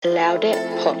Loud It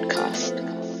Podcast.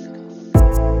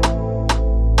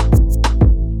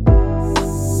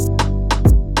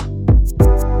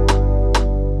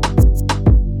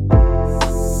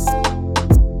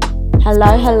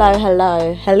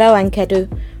 Hello,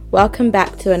 Ankedu. Welcome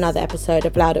back to another episode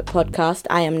of Loud It Podcast.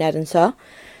 I am Ned and Sir.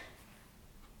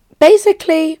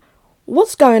 Basically,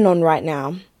 what's going on right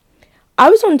now? I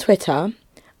was on Twitter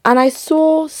and I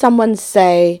saw someone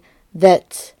say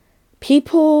that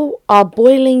people are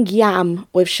boiling yam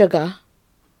with sugar.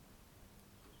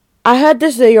 I heard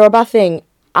this is a Yoruba thing.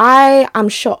 I am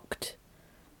shocked.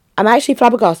 I'm actually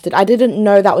flabbergasted. I didn't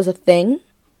know that was a thing.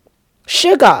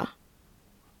 Sugar.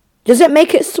 Does it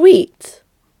make it sweet?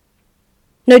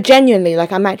 No, genuinely,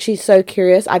 I'm actually so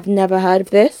curious. I've never heard of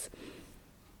this.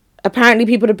 Apparently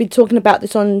people have been talking about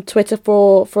this on Twitter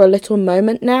for a little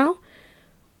moment now.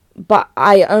 But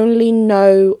I only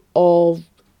know of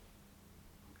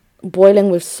boiling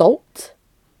with salt.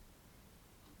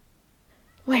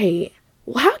 Wait,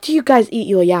 how do you guys eat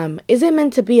your yam? Is it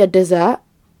meant to be a dessert?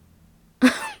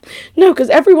 No,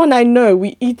 because everyone I know,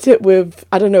 we eat it with,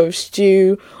 I don't know,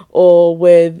 stew or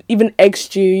with even egg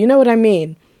stew. You know what I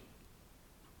mean?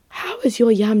 How is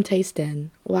your yam tasting?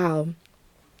 Wow.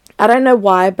 I don't know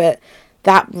why, but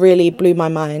that really blew my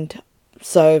mind.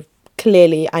 So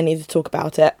clearly I need to talk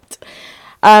about it.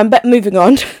 But moving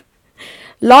on.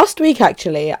 Last week,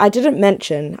 actually, I didn't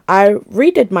mention, I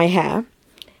redid my hair.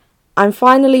 I'm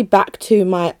finally back to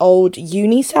my old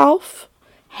uni self,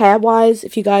 hair-wise.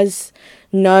 If you guys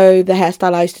know the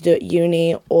hairstyle I used to do at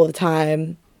uni all the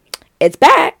time, it's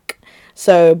back.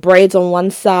 So braids on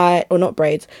one side, or not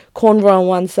braids, cornrow on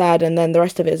one side, and then the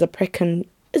rest of it is a pick and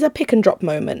drop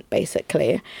moment,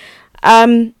 basically.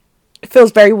 It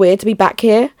feels very weird to be back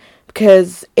here,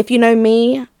 because if you know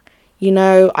me, you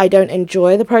know I don't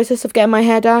enjoy the process of getting my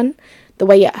hair done. The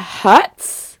way it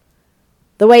hurts.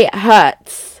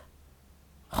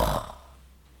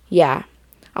 Yeah,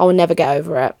 I will never get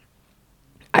over it.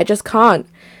 I just can't.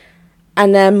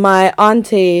 And then my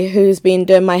auntie, who's been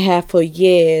doing my hair for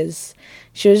years,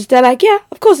 she was just like, yeah,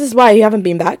 of course this is why you haven't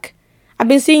been back. I've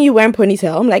been seeing you wearing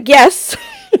ponytail. I'm like, yes.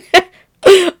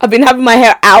 I've been having my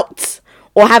hair out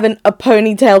or having a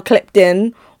ponytail clipped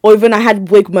in, or even I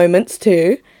had wig moments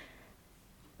too.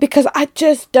 Because I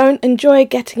just don't enjoy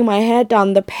getting my hair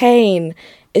done. The pain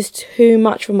is too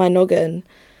much for my noggin.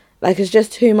 It's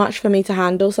just too much for me to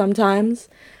handle sometimes.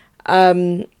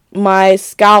 My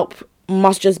scalp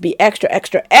must just be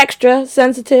extra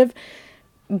sensitive,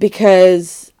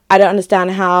 because I don't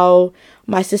understand how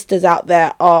my sisters out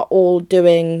there are all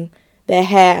doing their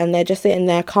hair and they're just sitting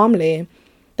there calmly.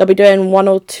 They'll be doing one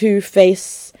or two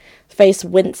face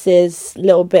winces,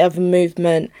 little bit of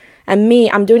movement. And me,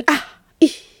 I'm doing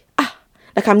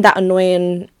I'm that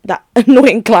annoying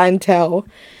clientele.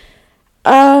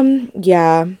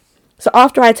 Yeah. So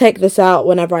after I take this out,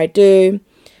 whenever I do,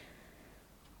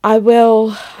 I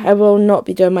will not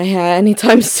be doing my hair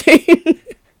anytime soon.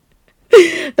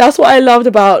 That's what I loved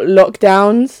about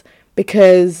lockdowns,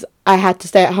 because I had to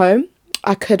stay at home.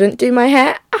 I couldn't do my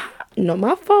hair. Not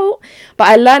my fault. But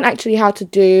I learned actually how to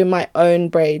do my own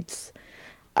braids.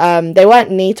 They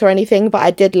weren't neat or anything, but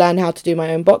I did learn how to do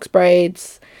my own box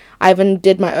braids. I even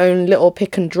did my own little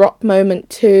pick and drop moment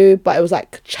too, but it was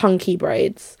chunky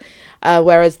braids.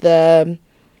 Whereas the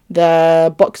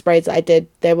box braids I did,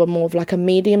 they were more of a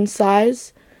medium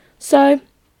size. So,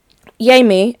 yay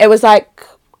me. It was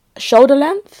shoulder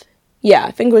length. Yeah,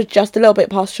 I think it was just a little bit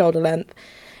past shoulder length.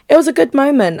 It was a good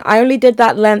moment. I only did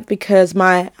that length because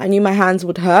I knew my hands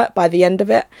would hurt by the end of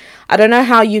it. I don't know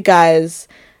how you guys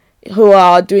who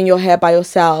are doing your hair by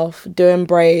yourself, doing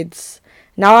braids,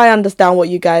 now I understand what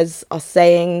you guys are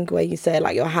saying, where you say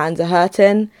your hands are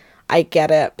hurting. I get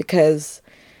it, because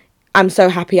I'm so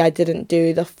happy I didn't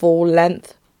do the full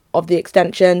length of the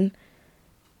extension.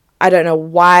 I don't know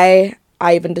why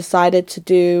I even decided to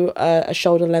do a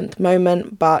shoulder length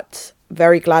moment, but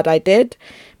very glad I did,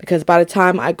 because by the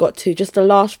time I got to just the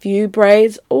last few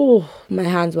braids, my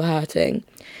hands were hurting.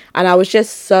 And I was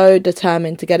just so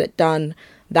determined to get it done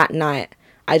that night.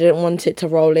 I didn't want it to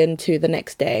roll into the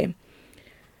next day.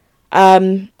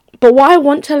 But what I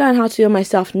want to learn how to do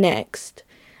myself next,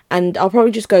 and I'll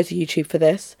probably just go to YouTube for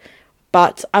this,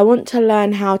 but I want to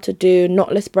learn how to do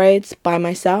knotless braids by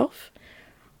myself.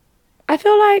 I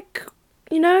feel I'll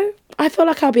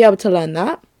be able to learn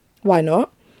that. Why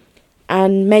not?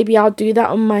 And maybe I'll do that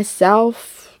on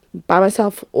myself, by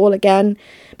myself all again,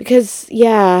 because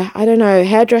I don't know,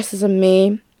 hairdressers and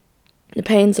me, the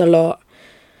pain's a lot.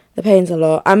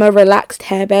 I'm a relaxed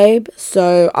hair babe,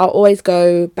 so I'll always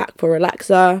go back for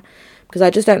relaxer, because I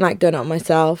just don't like doing it on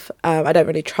myself. I don't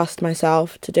really trust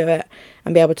myself to do it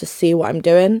and be able to see what I'm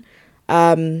doing.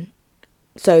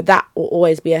 So that will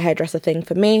always be a hairdresser thing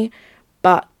for me.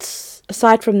 But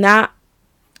aside from that,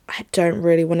 I don't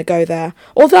really want to go there.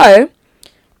 Although,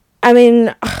 I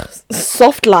mean,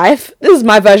 soft life. This is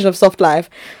my version of soft life.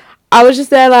 I was just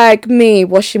there like me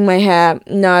washing my hair.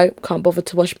 No, can't bother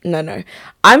to wash. No.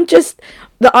 I'm just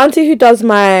the auntie who does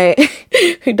my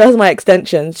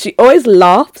extensions. She always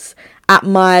laughs at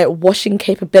my washing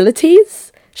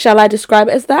capabilities. Shall I describe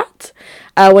it as that?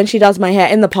 When she does my hair,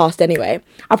 in the past anyway.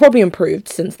 I've probably improved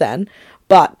since then.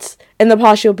 But in the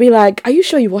past, she'll be like, "Are you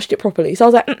sure you washed it properly?" So I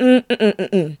was like,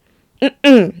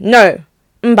 no,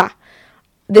 mba.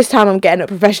 This time I'm getting it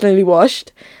professionally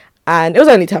washed. And it was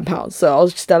only £10. So I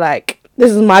was just like,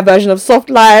 this is my version of soft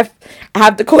life. I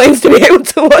have the coins to be able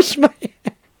to wash my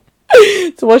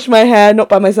hair. To wash my hair, not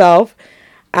by myself.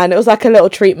 And it was like a little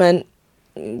treatment.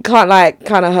 Kind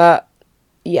of hurt.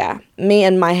 Yeah, me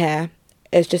and my hair.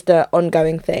 It's just an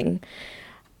ongoing thing.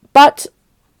 But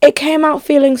it came out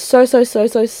feeling so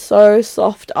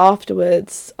soft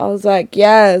afterwards. I was like,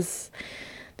 yes,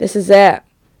 this is it.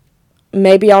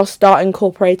 Maybe I'll start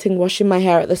incorporating washing my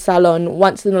hair at the salon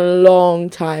once in a long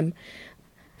time.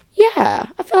 Yeah,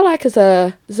 I feel like it's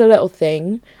a little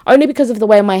thing. Only because of the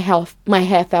way my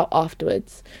hair felt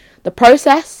afterwards. The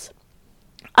process,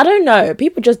 I don't know.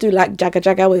 People just do like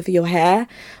jagga with your hair.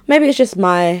 Maybe it's just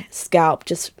my scalp.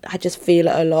 I just feel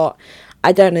it a lot.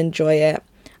 I don't enjoy it.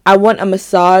 I want a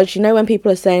massage. You know when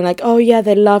people are saying like, oh yeah,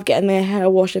 they love getting their hair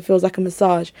washed. It feels like a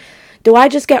massage. Do I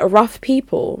just get rough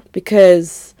people?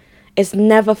 Because it's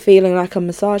never feeling like a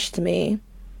massage to me.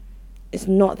 It's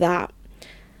not that.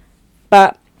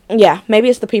 But yeah, maybe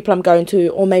it's the people I'm going to,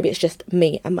 or maybe it's just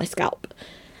me and my scalp.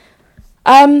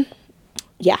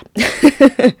 Yeah.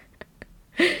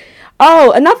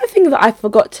 Oh, another thing that I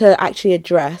forgot to actually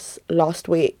address last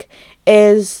week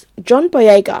is John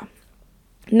Boyega.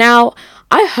 Now,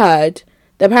 I heard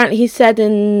that apparently he said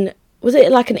was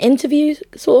it like an interview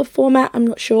sort of format? I'm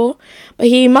not sure. But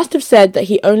he must have said that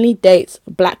he only dates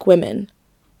black women.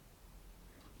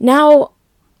 Now,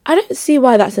 I don't see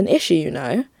why that's an issue, you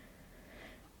know.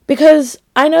 Because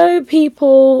I know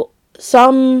people,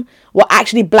 some were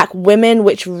actually black women,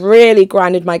 which really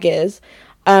grinded my gears.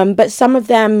 But some of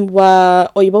them were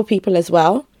Oyibo people as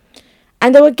well.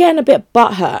 And they were getting a bit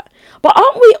butthurt. But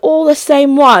aren't we all the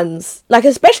same ones? Like,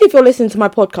 especially if you're listening to my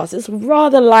podcast, it's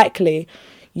rather likely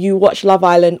you watch Love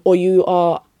Island or you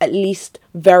are at least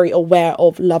very aware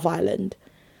of Love Island.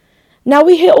 Now,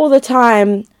 we hear all the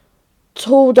time,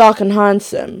 tall, dark and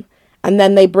handsome. And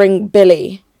then they bring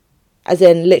Billy, as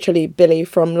in literally Billy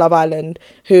from Love Island,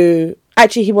 who...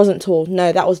 Actually, he wasn't tall.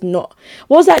 No, that was not...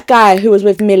 What was that guy who was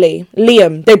with Millie?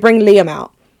 Liam. They bring Liam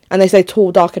out. And they say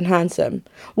tall, dark and handsome.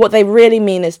 What they really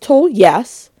mean is tall,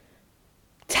 yes.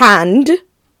 Tanned.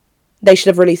 They should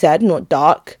have really said, not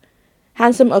dark.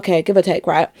 Handsome, okay, give or take,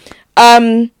 right?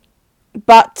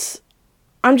 But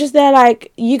I'm just there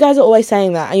like, you guys are always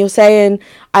saying that. And you're saying,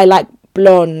 I like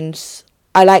blondes.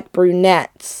 I like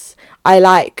brunettes. I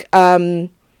like a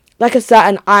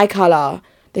certain eye colour.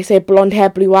 They say blonde hair,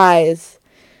 blue eyes.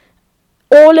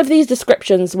 All of these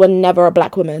descriptions were never a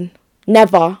black woman.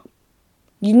 Never.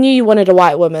 You knew you wanted a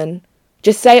white woman.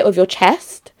 Just say it with your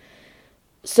chest.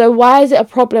 So why is it a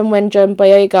problem when John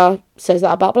Boyega says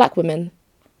that about black women?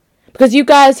 Because you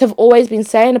guys have always been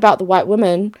saying about the white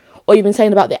woman, or you've been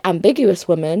saying about the ambiguous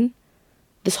woman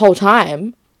this whole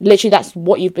time. Literally, that's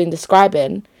what you've been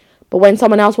describing. But when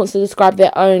someone else wants to describe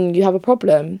their own, you have a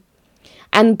problem.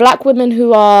 And black women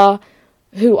who are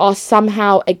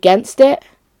somehow against it,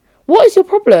 what is your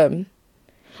problem?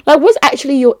 Like, what's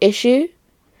actually your issue?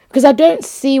 Because I don't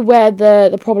see where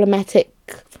the problematic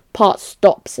part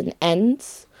stops and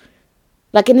ends.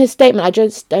 Like, in his statement, I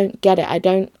just don't get it. I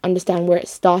don't understand where it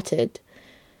started.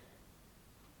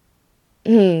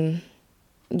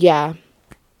 Yeah.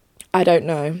 I don't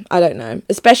know.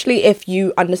 Especially if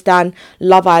you understand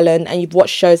Love Island and you've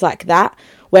watched shows like that,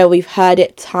 where we've heard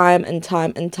it time and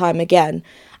time and time again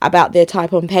about their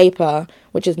type on paper,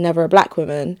 which is never a black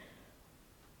woman.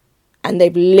 And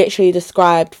they've literally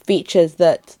described features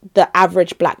that the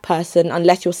average black person,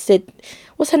 unless you're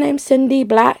what's her name? Cindy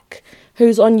Black,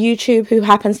 who's on YouTube, who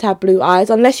happens to have blue eyes.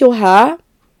 Unless you're her,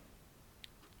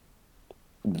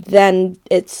 then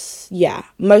it's, yeah,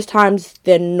 most times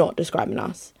they're not describing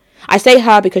us. I say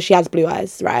her because she has blue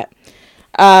eyes, right?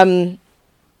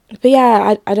 But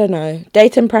yeah, I don't know.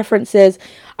 Dating preferences.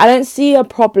 I don't see a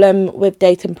problem with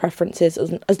dating preferences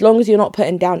as long as you're not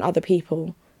putting down other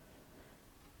people.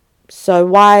 So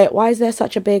why is there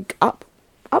such a big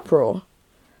uproar?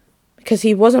 because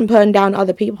he wasn't putting down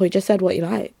other people. He just said what he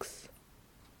likes.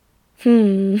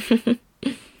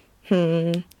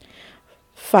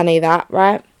 Funny that,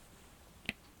 right?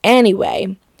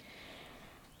 Anyway,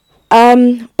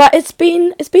 but it's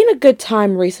been a good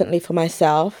time recently for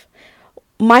myself.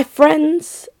 My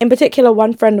friends, in particular,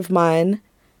 one friend of mine.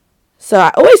 So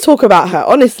I always talk about her.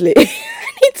 Honestly,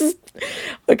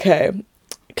 okay,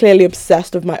 clearly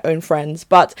obsessed with my own friends,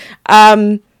 but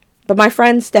my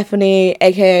friend Stephanie,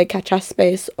 aka Catch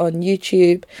Space on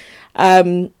YouTube,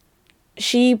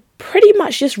 she pretty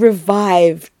much just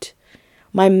revived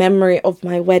my memory of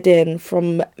my wedding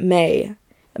from May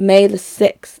the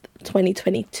 6th,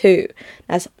 2022.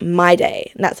 That's my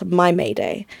day. That's my May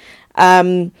Day.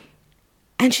 And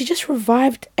she just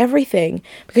revived everything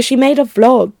because she made a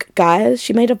vlog, guys.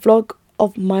 She made a vlog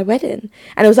of my wedding.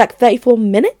 And it was like 34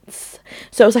 minutes.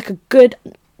 So it was like a good,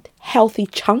 healthy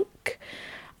chunk.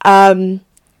 And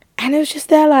it was just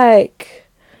there like,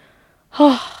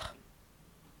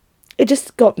 it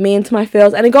just got me into my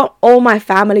feels. And it got all my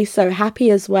family so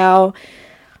happy as well.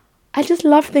 I just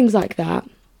love things like that.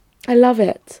 I love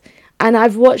it. And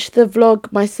I've watched the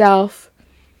vlog myself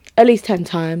at least 10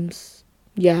 times.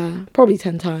 Yeah, probably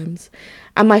 10 times.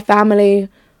 And my family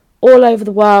all over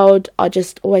the world are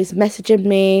just always messaging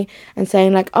me and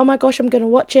saying like, oh my gosh, I'm going to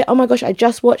watch it. Oh my gosh, I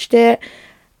just watched it.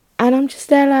 And I'm just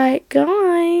there like,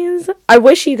 guys, I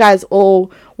wish you guys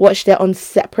all watched it on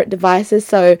separate devices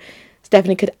so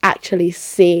Stephanie could actually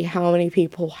see how many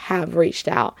people have reached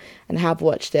out and have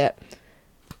watched it.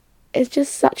 It's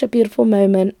just such a beautiful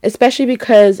moment, especially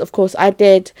because, of course, I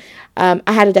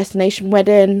had a destination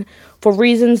wedding for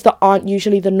reasons that aren't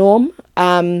usually the norm.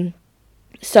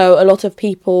 So a lot of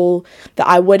people that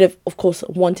I would have, of course,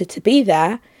 wanted to be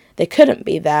there, they couldn't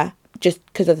be there just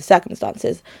because of the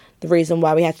circumstances, the reason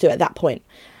why we had to do it at that point.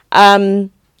 So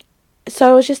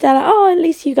I was just there like, oh, at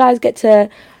least you guys get to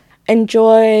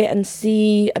enjoy and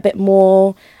see a bit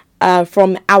more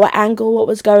from our angle what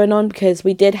was going on, because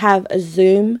we did have a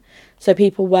Zoom, so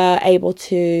people were able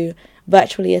to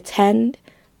virtually attend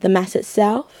the mass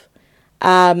itself,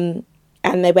 and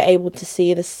they were able to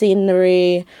see the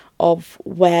scenery of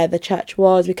where the church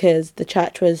was, because the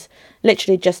church was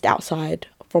literally just outside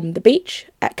from the beach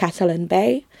at Catalan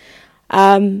Bay.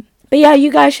 But yeah,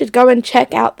 you guys should go and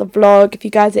check out the vlog if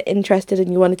you guys are interested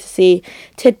and you wanted to see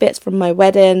tidbits from my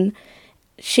wedding.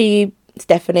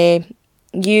 Stephanie,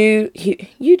 you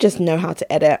just know how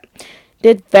to edit.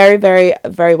 Did very, very,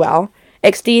 very well.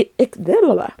 Exceeded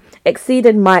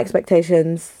my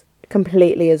expectations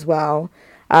completely as well.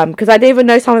 Because I didn't even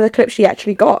know some of the clips she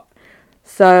actually got.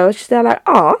 So I was just there like,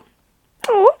 oh.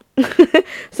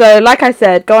 So like I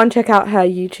said, go and check out her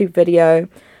YouTube video.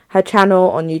 Her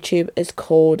channel on YouTube is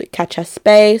called Catch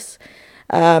Space.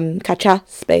 But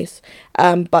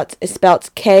it's spelled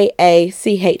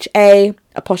KACHA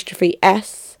apostrophe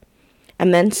S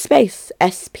and then space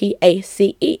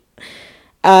SPACE.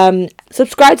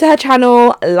 Subscribe to her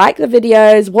channel, like the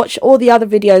videos, watch all the other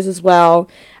videos as well.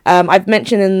 I've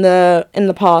mentioned in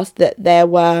the past that there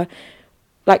were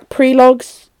like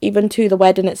prelogs even to the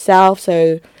wedding itself.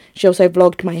 So she also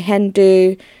vlogged my hen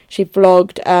do. She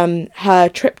vlogged her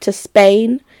trip to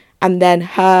Spain, and then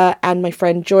her and my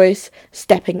friend Joyce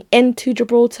stepping into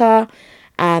Gibraltar,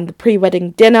 and the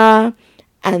pre-wedding dinner,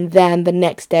 and then the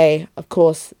next day, of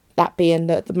course, that being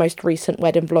the most recent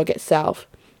wedding vlog itself.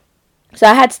 So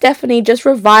I had Stephanie just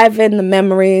reviving the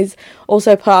memories,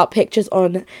 also put out pictures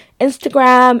on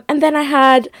Instagram, and then I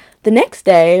had the next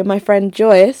day, my friend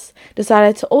Joyce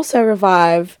decided to also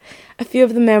revive a few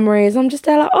of the memories. I'm just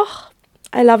there like, oh,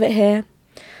 I love it here.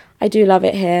 I do love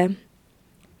it here.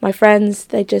 My friends,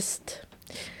 I guess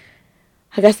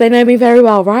they know me very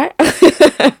well, right?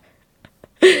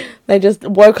 They just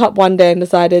woke up one day and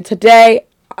decided, today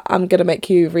I'm going to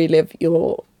make you relive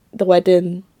the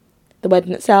wedding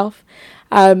itself.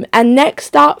 And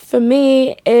next up for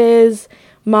me is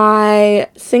my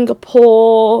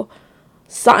Singapore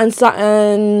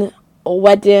something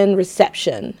wedding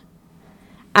reception.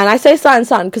 And I say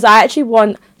something because I actually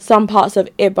want some parts of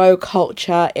Ibo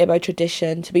culture, Ibo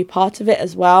tradition to be part of it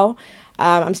as well.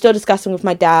 I'm still discussing with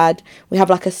my dad. We have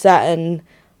like a certain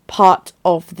part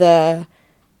of the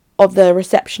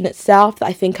reception itself that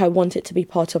I think I want it to be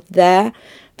part of there.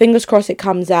 Fingers crossed it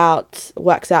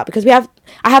works out, because I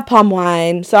have palm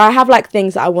wine, so I have like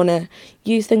things that I want to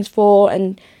use things for,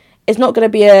 and it's not going to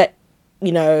be a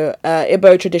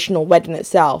Ibo traditional wedding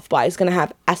itself, but it's going to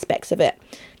have aspects of it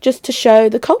just to show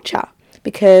the culture,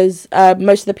 because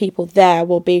most of the people there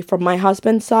will be from my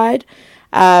husband's side.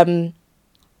 So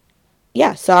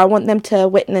I want them to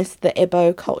witness the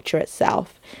Ibo culture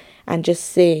itself and just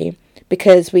see,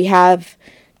 because we have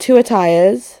two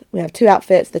attires. We have two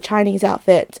outfits, the Chinese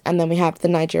outfit and then we have the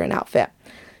Nigerian outfit.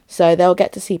 So they'll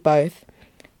get to see both.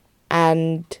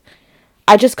 And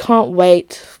I just can't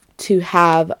wait to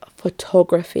have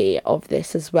photography of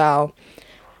this as well.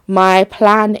 My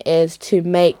plan is to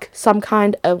make some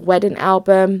kind of wedding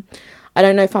album. I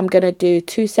don't know if I'm going to do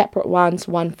two separate ones,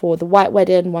 one for the white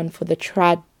wedding, one for the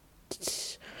trad.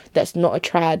 That's not a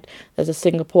trad. There's a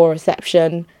Singapore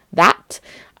reception. That.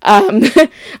 I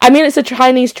mean, it's a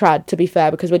Chinese trad, to be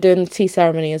fair, because we're doing the tea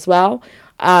ceremony as well.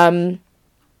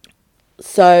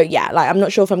 So, yeah, like, I'm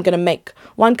not sure if I'm going to make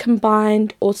one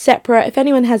combined or separate. If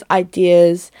anyone has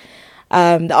ideas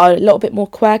that are a little bit more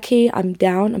quirky, I'm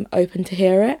down. I'm open to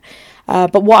hear it.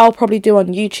 But what I'll probably do on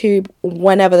YouTube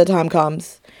whenever the time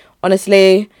comes.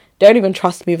 Honestly, don't even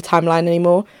trust me with timeline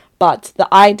anymore. But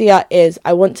the idea is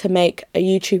I want to make a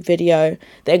YouTube video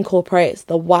that incorporates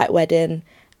the white wedding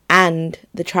and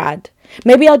the trad.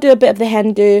 Maybe I'll do a bit of the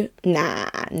hen do. Nah.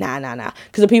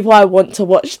 Because the people I want to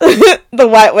watch the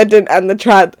white wedding and the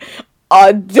trad are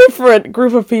a different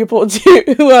group of people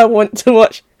to who I want to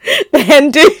watch the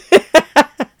hen do.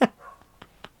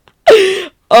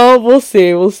 Oh, we'll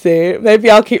see. Maybe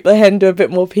I'll keep the hen do a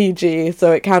bit more PG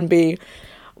so it can be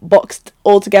boxed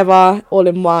all together, all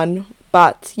in one.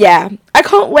 But yeah, I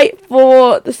can't wait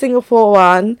for the Singapore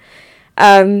one.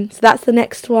 So that's the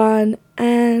next one.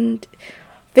 And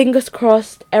fingers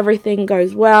crossed everything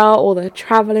goes well, all the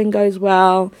traveling goes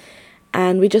well,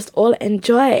 and we just all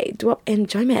do up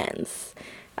enjoyments.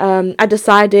 I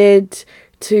decided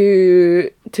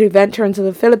to venture into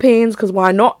the Philippines because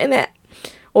why not in it?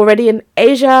 Already in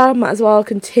Asia, might as well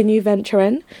continue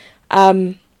venturing.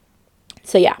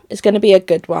 So yeah, it's going to be a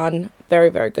good one. Very,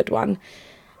 very good one.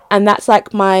 And that's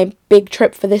like my big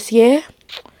trip for this year.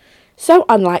 So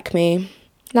unlike me.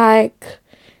 Like,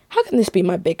 how can this be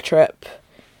my big trip?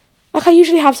 Like, I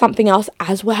usually have something else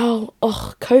as well.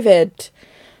 Ugh, COVID.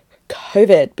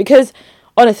 Because,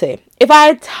 honestly, if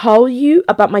I tell you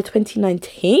about my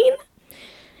 2019...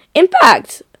 In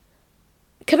fact,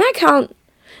 can I count...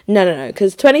 No,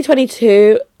 because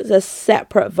 2022 is a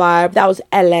separate vibe. That was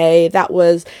LA. That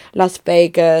was Las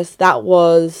Vegas. That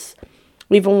was...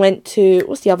 We even went to...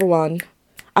 What's the other one?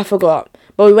 I forgot.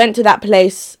 But we went to that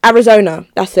place. Arizona.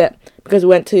 That's it. Because we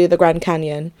went to the Grand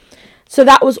Canyon. So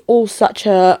that was all such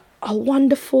a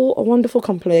wonderful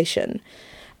compilation.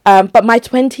 But my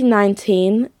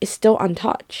 2019 is still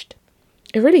untouched.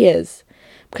 It really is.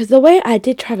 Because the way I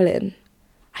did traveling,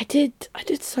 I did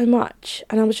so much.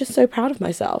 And I was just so proud of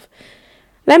myself.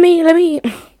 Let me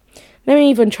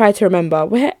even try to remember.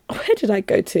 Where did I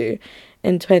go to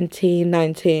in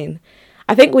 2019?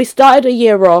 I think we started a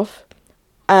year off.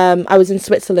 I was in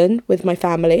Switzerland with my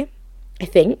family, I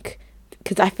think,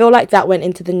 because I feel like that went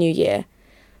into the new year.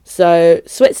 So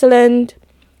Switzerland,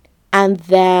 and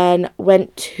then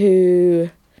went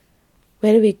to,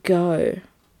 where did we go?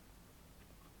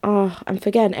 Oh, I'm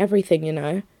forgetting everything, you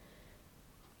know.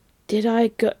 Did I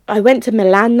go? I went to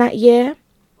Milan that year.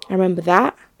 I remember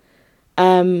that.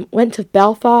 Went to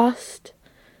Belfast.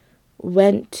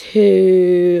 Went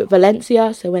to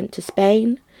Valencia, so went to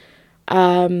Spain.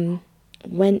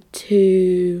 Went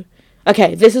to...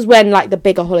 Okay, this is when, like, the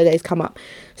bigger holidays come up.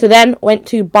 So then went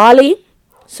to Bali,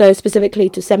 so specifically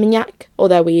to Seminyak,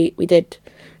 although we did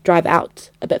drive out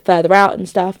a bit further out and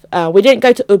stuff. We didn't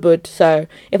go to Ubud, so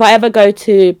if I ever go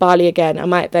to Bali again, I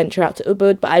might venture out to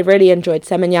Ubud, but I really enjoyed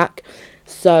Seminyak.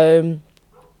 So,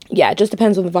 yeah, it just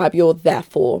depends on the vibe you're there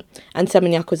for. And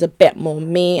Seminyak was a bit more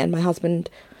me and my husband.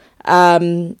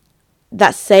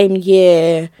 That same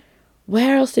year,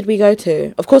 where else did we go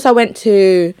to? Of course, I went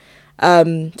to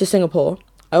Singapore.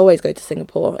 I always go to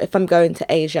Singapore. If I'm going to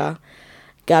Asia,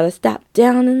 gotta stop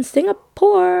down in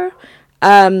Singapore.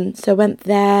 So went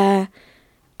there.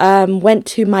 Went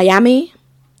to Miami.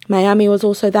 Miami was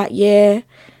also that year.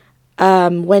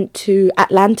 Went to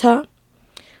Atlanta.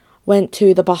 Went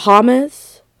to the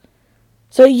Bahamas.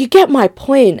 So you get my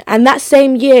point. And that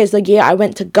same year is the year I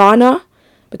went to Ghana,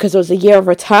 because it was a year of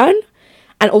return,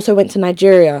 and also went to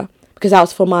Nigeria because that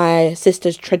was for my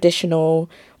sister's traditional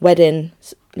wedding,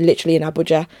 literally in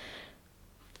Abuja.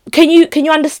 Can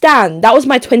you understand? That was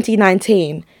my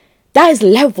 2019. That is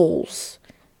levels.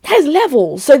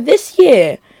 So this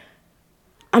year,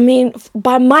 I mean,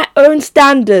 by my own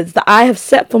standards that I have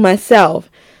set for myself,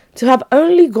 to have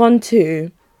only gone to...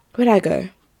 Where did I go?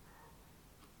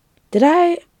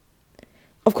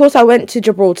 Of course, I went to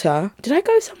Gibraltar. Did I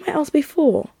go somewhere else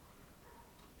before?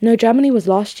 No, Germany was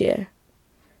last year.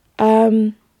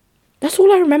 That's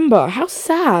all I remember. How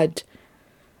sad.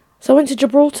 So I went to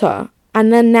Gibraltar.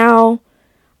 And then now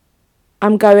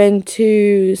I'm going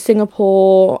to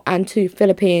Singapore and to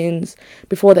Philippines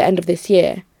before the end of this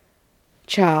year.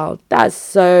 Child, that is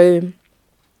so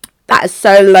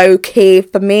low key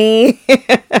for me.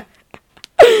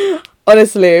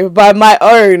 Honestly, by my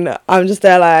own, I'm just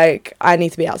there like, I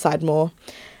need to be outside more.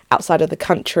 Outside of the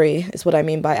country is what I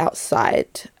mean by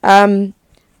outside.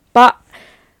 But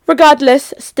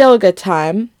regardless, still a good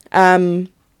time.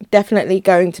 Definitely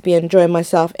going to be enjoying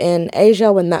myself in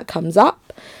Asia when that comes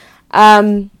up.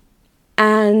 And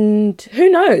who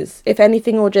knows, if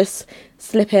anything will just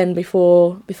slip in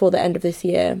before the end of this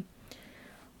year.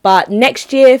 But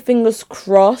next year, fingers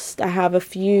crossed, I have a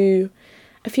few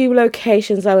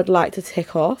locations I would like to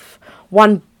tick off.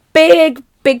 One big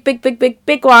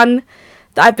one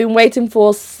that I've been waiting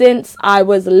for since I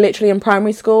was literally in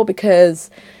primary school, because,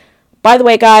 by the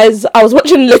way, guys, I was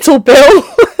watching Little Bill.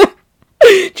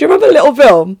 Do you remember Little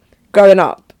Bill growing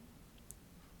up?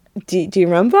 Do you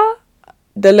remember?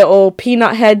 The little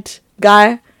peanut head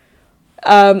guy?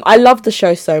 I love the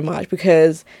show so much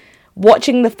because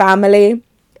watching the family,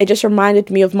 it just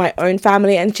reminded me of my own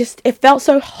family, and it felt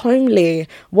so homely.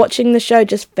 Watching the show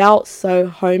just felt so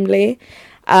homely.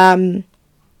 And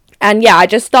yeah, I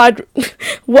just started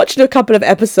watching a couple of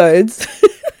episodes.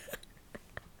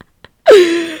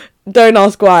 Don't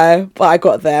ask why, but I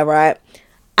got there, right?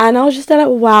 And I was just like,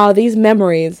 wow, these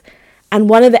memories. And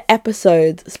one of the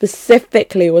episodes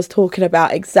specifically was talking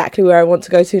about exactly where I want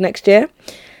to go to next year.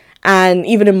 And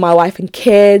even in My Wife and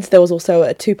Kids, there was also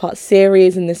a 2-part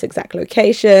series in this exact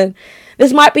location.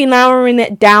 This might be narrowing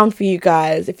it down for you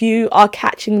guys. If you are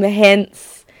catching the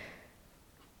hints,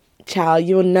 child,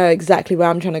 you will know exactly where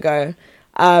I'm trying to go.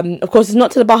 Of course, it's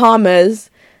not to the Bahamas,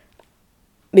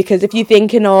 because if you're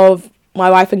thinking of My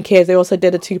Wife and Kids, they also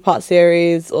did a 2-part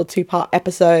series or 2-part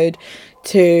episode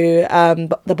to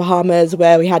the Bahamas,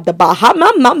 where we had the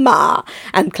Bahama Mama,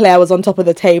 and Claire was on top of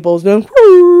the tables doing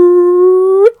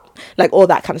like all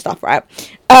that kind of stuff, right?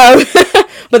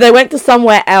 But they went to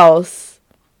somewhere else.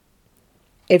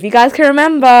 If you guys can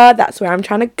remember, that's where I'm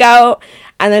trying to go.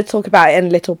 And they talk about it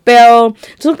in Little Bill.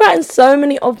 Talk about it in so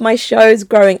many of my shows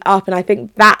growing up, and I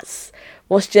think that's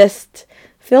what's just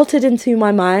filtered into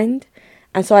my mind.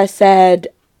 And so I said,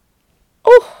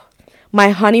 oh, my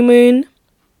honeymoon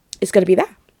is going to be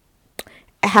there.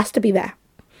 It has to be there.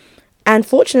 And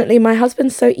fortunately, my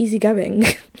husband's so easygoing.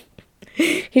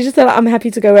 He just said, I'm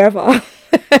happy to go wherever.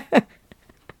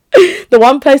 The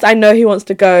one place I know he wants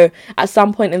to go at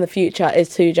some point in the future is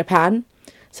to Japan.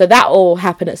 So that will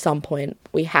happen at some point.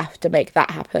 We have to make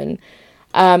that happen.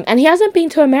 And he hasn't been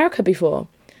to America before.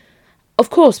 Of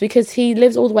course, because he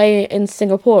lives all the way in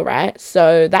Singapore, right?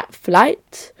 So that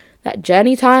flight, that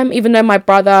journey time, even though my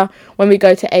brother, when we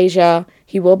go to Asia,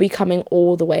 he will be coming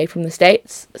all the way from the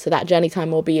States. So that journey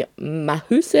time will be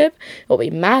massive. It will be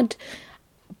mad.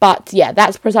 But yeah,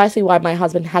 that's precisely why my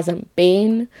husband hasn't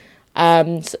been.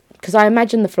 Because I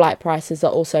imagine the flight prices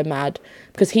are also mad.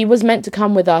 Because he was meant to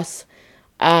come with us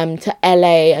to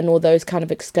LA and all those kind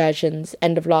of excursions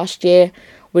end of last year.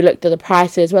 We looked at the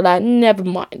prices. We're like, never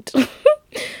mind.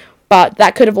 But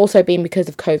that could have also been because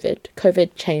of COVID.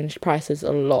 COVID changed prices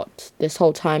a lot this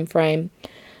whole time frame.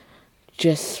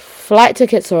 Just flight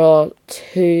tickets are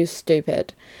too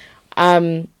stupid.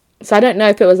 So I don't know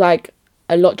if it was like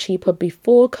a lot cheaper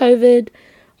before COVID,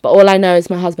 but all I know is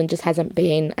my husband just hasn't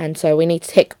been, and so we need to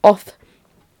tick off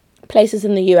places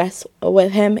in the US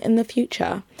with him in the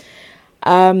future.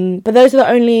 But those are the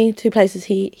only 2 places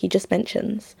he just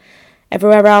mentions.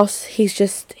 Everywhere else,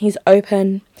 he's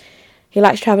open. He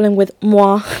likes traveling with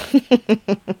moi,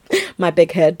 my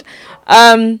big head.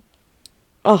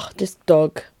 This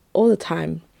dog all the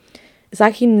time. It's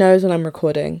like he knows when I'm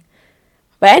recording.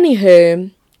 But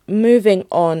anywho, moving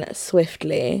on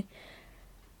swiftly,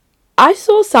 I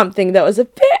saw something that was a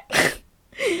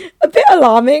bit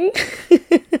alarming.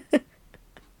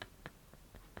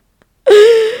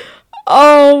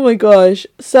 Oh my gosh.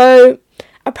 So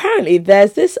apparently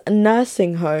there's this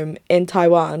nursing home in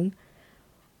Taiwan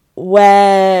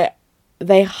where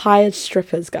they hired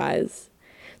strippers, guys.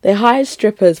 They hired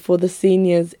strippers for the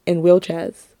seniors in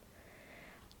wheelchairs.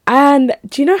 And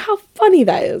do you know how funny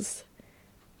that is?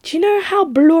 Do you know how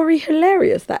blurry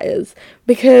hilarious that is?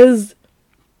 Because,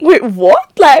 wait,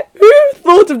 what? Like, who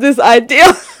thought of this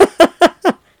idea?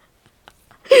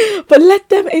 But let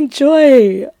them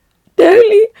enjoy. They're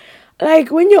only,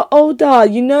 like, when you're older,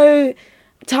 you know,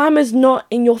 time is not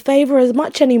in your favour as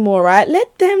much anymore, right?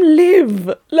 Let them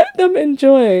live. Let them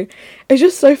enjoy. It's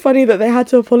just so funny that they had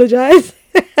to apologise.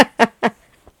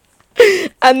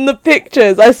 And the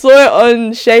pictures, I saw it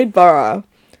on Shade Borough.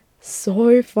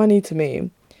 So funny to me.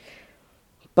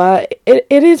 But it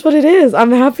is what it is. I'm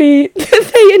happy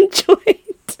that they enjoyed.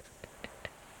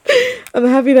 I'm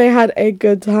happy they had a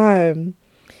good time.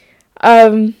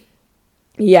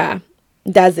 Yeah,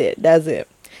 that's it.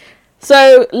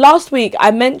 So last week I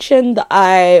mentioned that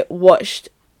I watched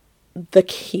The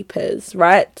Keepers,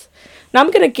 right? Now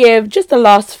I'm going to give just the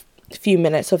last few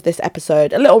minutes of this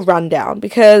episode a little rundown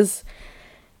because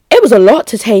it was a lot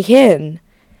to take in.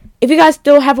 If you guys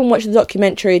still haven't watched the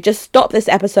documentary, just stop this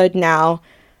episode now.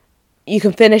 You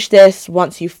can finish this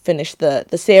once you finish the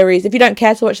series. If you don't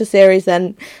care to watch the series,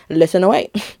 then listen away.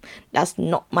 That's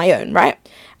not my own, right?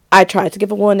 I tried to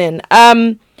give a warning.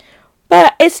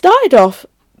 But it started off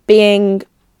being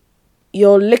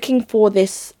you're looking for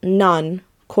this nun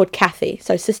called Kathy.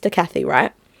 So Sister Kathy,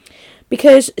 right?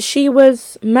 Because she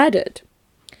was murdered.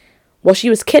 Well, she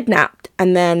was kidnapped.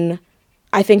 And then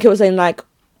I think it was in like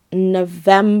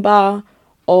November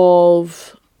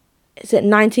of, is it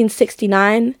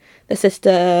 1969? The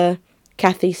Sister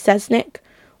Kathy Sesnick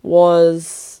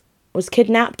was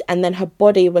kidnapped, and then her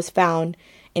body was found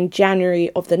in January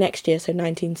of the next year, so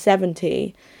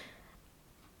 1970.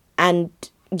 And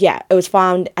yeah, it was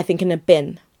found, I think, in a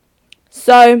bin.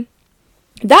 So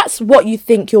that's what you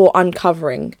think you're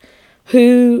uncovering.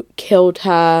 Who killed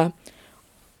her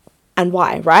and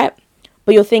why, right?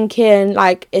 But you're thinking,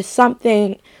 like, it's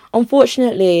something...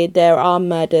 Unfortunately, there are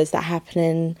murders that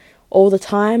happen all the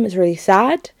time. It's really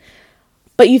sad.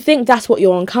 But you think that's what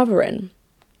you're uncovering.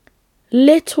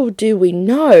 Little do we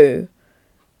know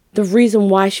the reason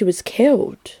why she was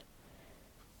killed.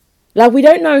 Like, we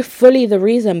don't know fully the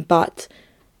reason, but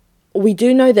we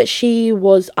do know that she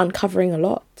was uncovering a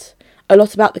lot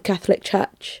about the Catholic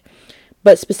Church,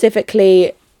 but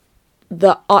specifically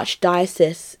the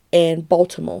Archdiocese in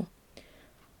Baltimore.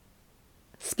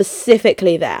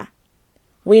 Specifically there.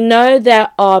 We know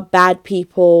there are bad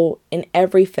people in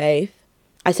every faith.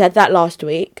 I said that last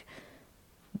week.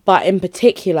 But in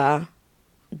particular,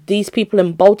 these people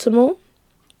in Baltimore,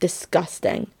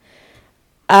 disgusting.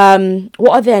 What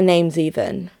are their names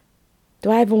even? Do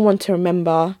I even want to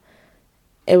remember?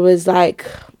 It was like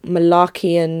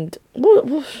Malarkey and...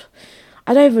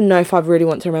 I don't even know if I really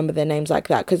want to remember their names like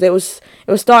that, because it was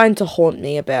starting to haunt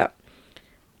me a bit.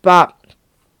 But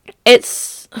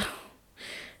it's...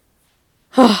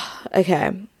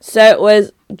 okay. So it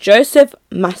was Joseph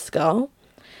Maskell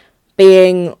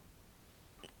being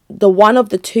the one of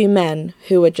the two men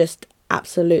who were just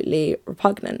absolutely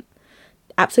repugnant.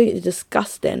 Absolutely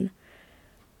disgusting.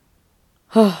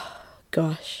 Oh,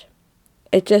 gosh.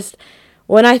 It just...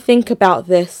 When I think about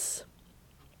this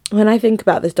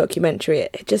documentary,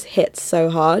 it just hits so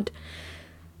hard.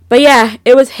 But yeah,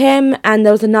 it was him, and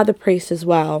there was another priest as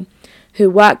well who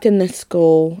worked in this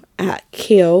school at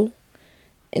Keele.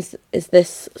 Is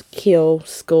this Keele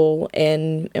school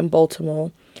in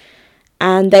Baltimore.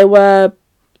 And they were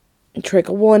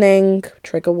trigger warning,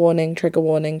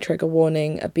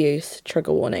 abuse,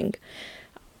 trigger warning.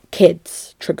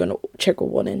 Kids, trigger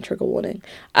warning.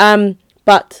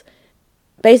 But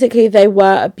basically they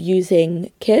were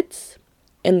abusing kids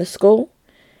in the school.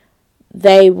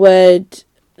 They would...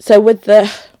 So with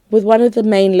one of the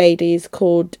main ladies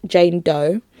called Jane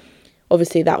Doe,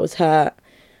 obviously that was her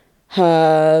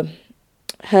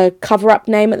cover-up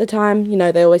name at the time. You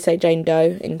know, they always say Jane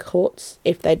Doe in courts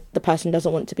if the person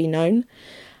doesn't want to be known.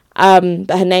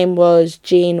 But her name was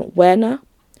Jean Werner.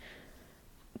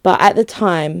 But at the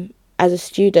time, as a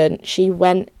student, she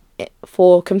went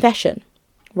for confession,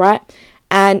 right?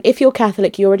 And if you're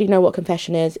Catholic, you already know what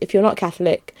confession is. If you're not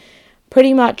Catholic,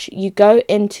 pretty much you go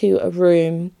into a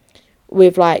room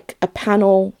with like a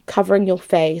panel covering your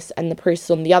face, and the priest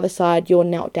is on the other side. You're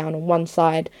knelt down on one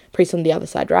side, priest on the other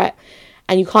side, right?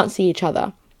 And you can't see each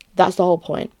other. That's the whole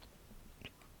point.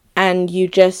 And you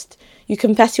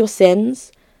confess your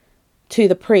sins to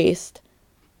the priest,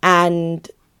 and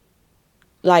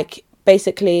like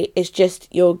basically it's just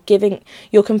you're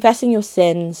confessing your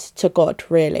sins to God,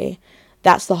 really.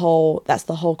 That's the whole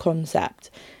concept,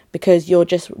 because you're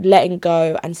just letting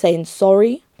go and saying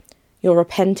sorry. You're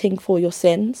repenting for your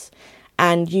sins,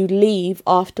 and you leave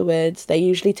afterwards. They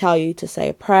usually tell you to say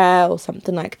a prayer or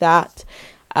something like that.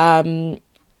 And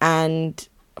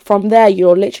from there,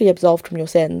 you're literally absolved from your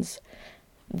sins.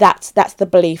 That's the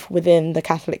belief within the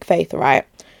Catholic faith, right?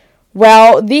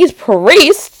 Well, these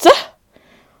priests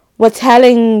were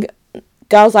telling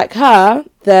girls like her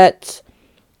that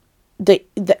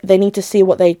they need to see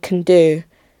what they can do.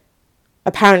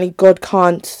 Apparently God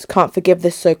can't forgive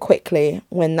this so quickly,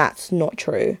 when that's not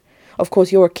true. Of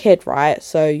course, you're a kid, right?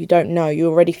 So you don't know. You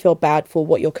already feel bad for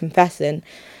what you're confessing.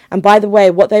 And by the way,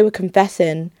 what they were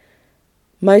confessing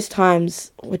most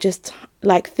times were just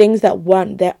like things that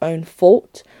weren't their own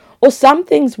fault, or some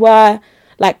things were,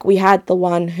 like we had the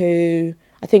one who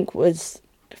I think was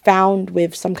found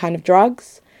with some kind of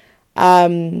drugs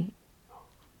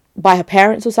by her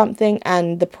parents or something,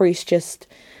 and the priest just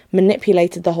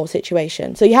manipulated the whole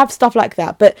situation. So you have stuff like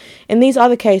that. But in these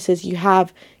other cases, you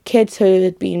have kids who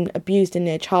had been abused in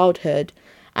their childhood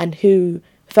and who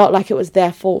felt like it was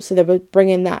their fault, so they were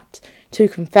bringing that to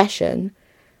confession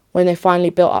when they finally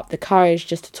built up the courage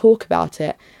just to talk about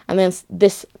it. And then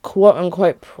this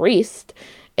quote-unquote priest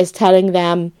is telling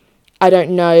them, I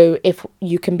don't know if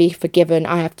you can be forgiven.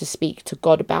 I have to speak to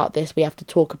God about this. We have to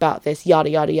talk about this, yada,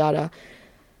 yada, yada.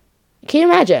 Can you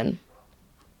imagine?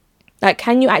 Like,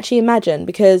 can you actually imagine?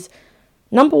 Because,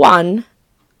 number one,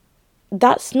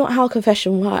 that's not how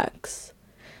confession works.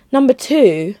 Number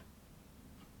two,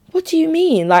 what do you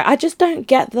mean? Like, I just don't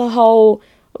get the whole,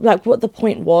 like, what the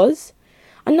point was.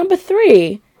 And number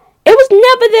three, it was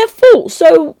never their fault.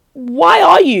 So why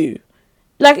are you?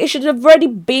 Like, it should have already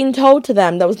been told to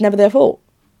them that was never their fault.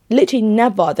 Literally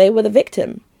never. They were the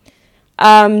victim.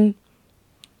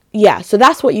 Yeah, so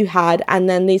that's what you had. And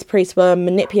then these priests were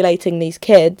manipulating these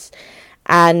kids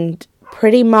and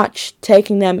pretty much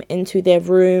taking them into their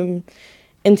room,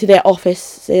 into their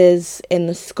offices in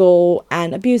the school,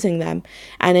 and abusing them.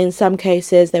 And in some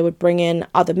cases, they would bring in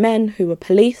other men who were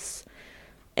police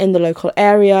in the local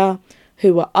area,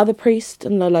 who were other priests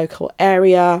in the local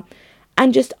area,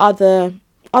 and just other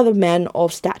men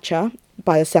of stature,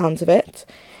 by the sounds of it.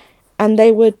 And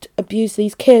they would abuse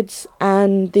these kids,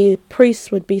 and the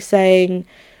priests would be saying,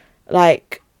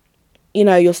 like, you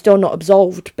know, you're still not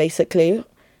absolved, basically,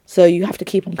 so you have to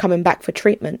keep on coming back for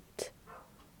treatment.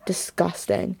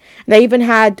 Disgusting. They even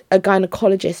had a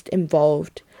gynecologist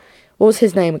involved. What was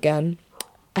his name again?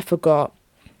 I forgot.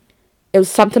 It was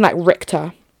something like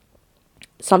Richter.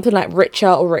 Something like Richer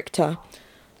or Richter.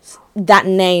 That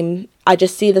name, I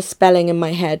just see the spelling in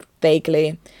my head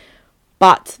vaguely.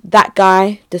 But that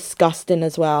guy, disgusting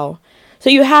as well.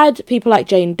 So you had people like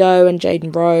Jane Doe and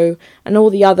Jane Roe and all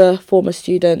the other former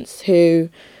students who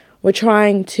were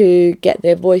trying to get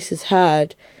their voices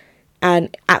heard.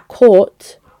 And at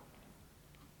court,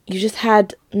 you just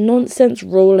had nonsense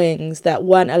rulings that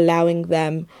weren't allowing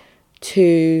them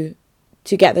to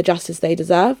get the justice they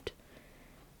deserved.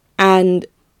 And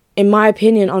in my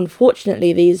opinion,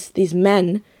 unfortunately, these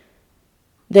men,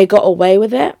 they got away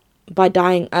with it by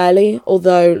dying early.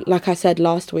 Although, like I said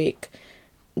last week,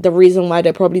 the reason why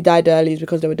they probably died early is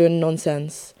because they were doing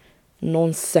nonsense.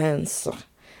 But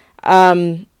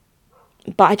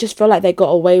I just feel like they got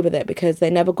away with it because they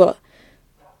never got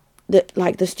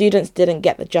the students didn't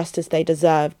get the justice they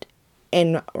deserved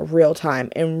in real time,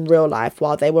 in real life,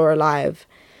 while they were alive.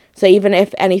 So even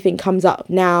if anything comes up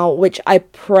now, which I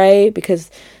pray,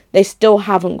 because they still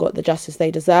haven't got the justice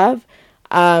they deserve,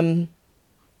 and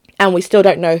we still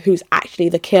don't know who's actually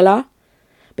the killer,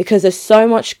 because there's so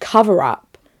much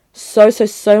cover-up, so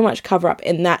much cover-up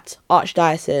in that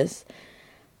archdiocese.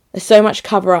 There's so much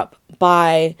cover-up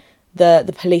by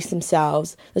the police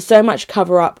themselves. There's so much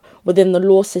cover-up within the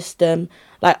law system.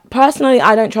 Like, personally,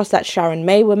 I don't trust that Sharon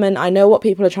May woman. I know what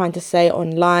people are trying to say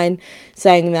online,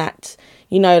 saying that,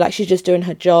 you know, like, she's just doing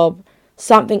her job.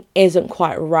 Something isn't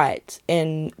quite right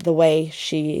in the way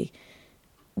she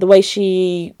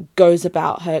goes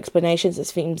about her explanations. It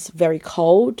seems very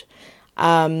cold.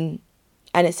 And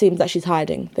it seems like she's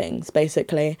hiding things,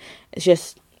 basically. It's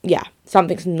just, yeah,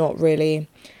 something's not really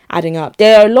adding up.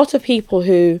 There are a lot of people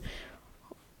who,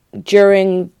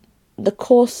 during the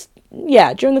course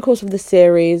of the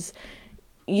series,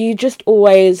 you just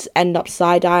always end up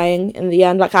side-eyeing in the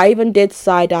end. Like, I even did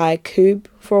side-eye Coob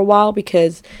for a while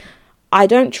because I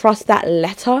don't trust that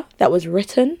letter that was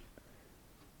written.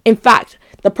 In fact,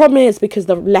 the problem is because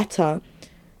the letter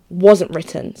wasn't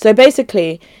written. So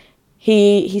basically,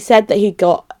 he said that he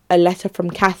got a letter from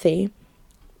Kathy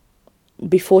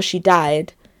before she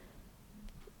died,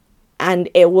 and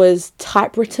it was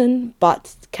typewritten,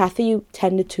 but Kathy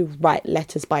tended to write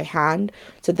letters by hand,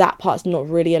 so that part's not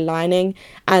really aligning.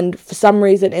 And for some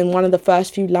reason, in one of the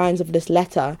first few lines of this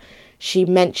letter, she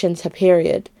mentions her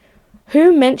period.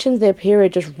 Who mentions their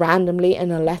period just randomly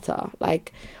in a letter?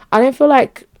 Like, I don't feel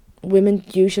like women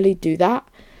usually do that,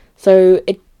 so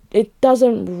it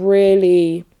doesn't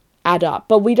really add up.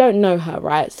 But we don't know her,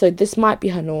 right? So this might be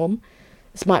her norm.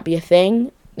 This might be a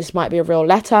thing. This might be a real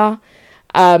letter.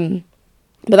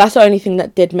 But that's the only thing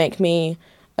that did make me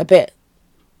a bit,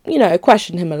 you know,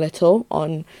 question him a little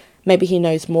on maybe he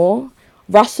knows more.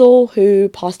 Russell, who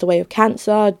passed away of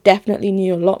cancer, definitely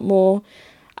knew a lot more.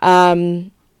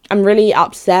 I'm really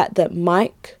upset that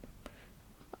Mike,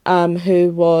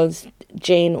 who was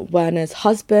Jane Werner's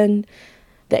husband,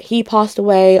 that he passed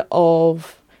away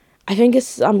of, I think it's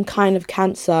some kind of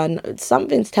cancer, and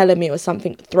something's telling me it was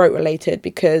something throat related,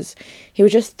 because he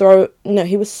was just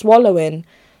he was swallowing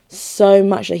so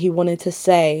much that he wanted to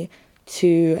say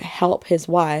to help his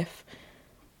wife.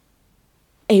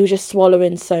 He was just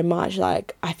swallowing so much,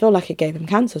 like, I feel like it gave him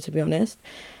cancer, to be honest.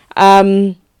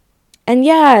 And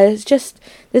yeah, there's just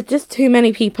too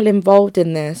many people involved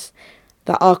in this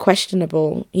that are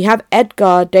questionable. You have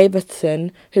Edgar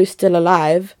Davidson, who's still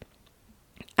alive,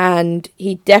 and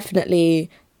he definitely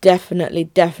has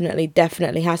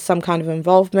some kind of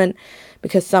involvement,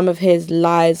 because some of his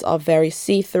lies are very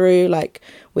see-through. Like,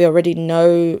 we already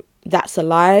know that's a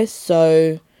lie,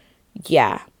 so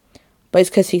yeah. But it's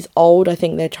because he's old. I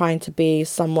think they're trying to be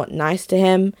somewhat nice to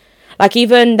him. Like,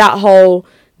 even that whole,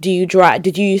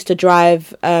 did you used to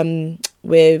drive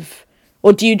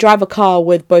or do you drive a car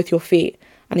with both your feet?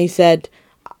 And he said,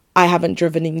 I haven't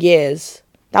driven in years.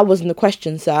 That wasn't the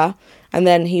question, sir. And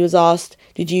then he was asked,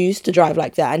 did you used to drive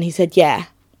like that? And he said, yeah.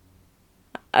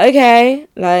 Okay,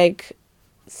 like,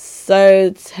 so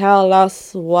tell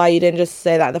us why you didn't just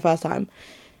say that the first time.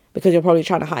 Because you're probably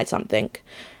trying to hide something.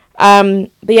 But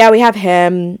yeah, we have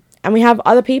him, and we have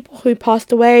other people who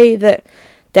passed away that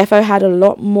defo had a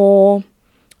lot more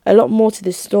to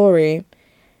this story.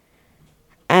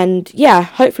 And yeah,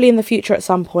 hopefully in the future at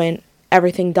some point,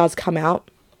 everything does come out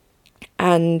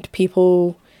and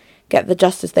people get the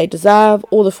justice they deserve.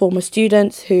 All the former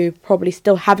students who probably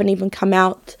still haven't even come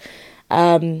out,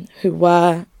 who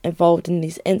were involved in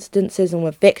these instances and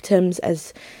were victims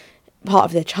as part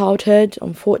of their childhood,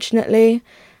 unfortunately.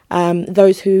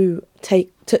 Those who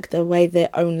took away their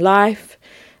own life,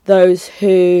 those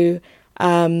who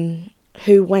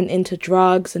went into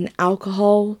drugs and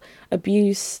alcohol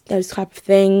abuse, those type of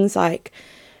things. Like,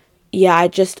 yeah,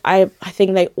 I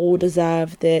think they all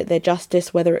deserve their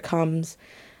justice, whether it comes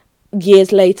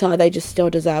years later. They just still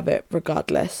deserve it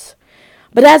regardless.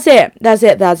 But that's it.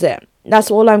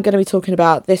 That's all I'm going to be talking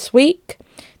about this week.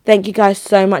 Thank you guys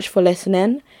so much for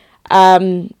listening.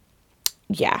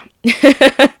 Yeah.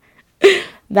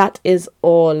 That is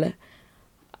all.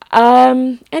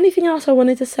 Anything else I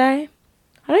wanted to say?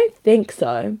 I don't think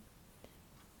so.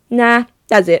 Nah,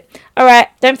 that's it. Alright,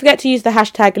 don't forget to use the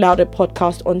hashtag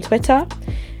 #LouderPodcast on Twitter.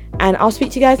 And I'll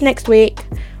speak to you guys next week.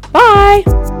 Bye!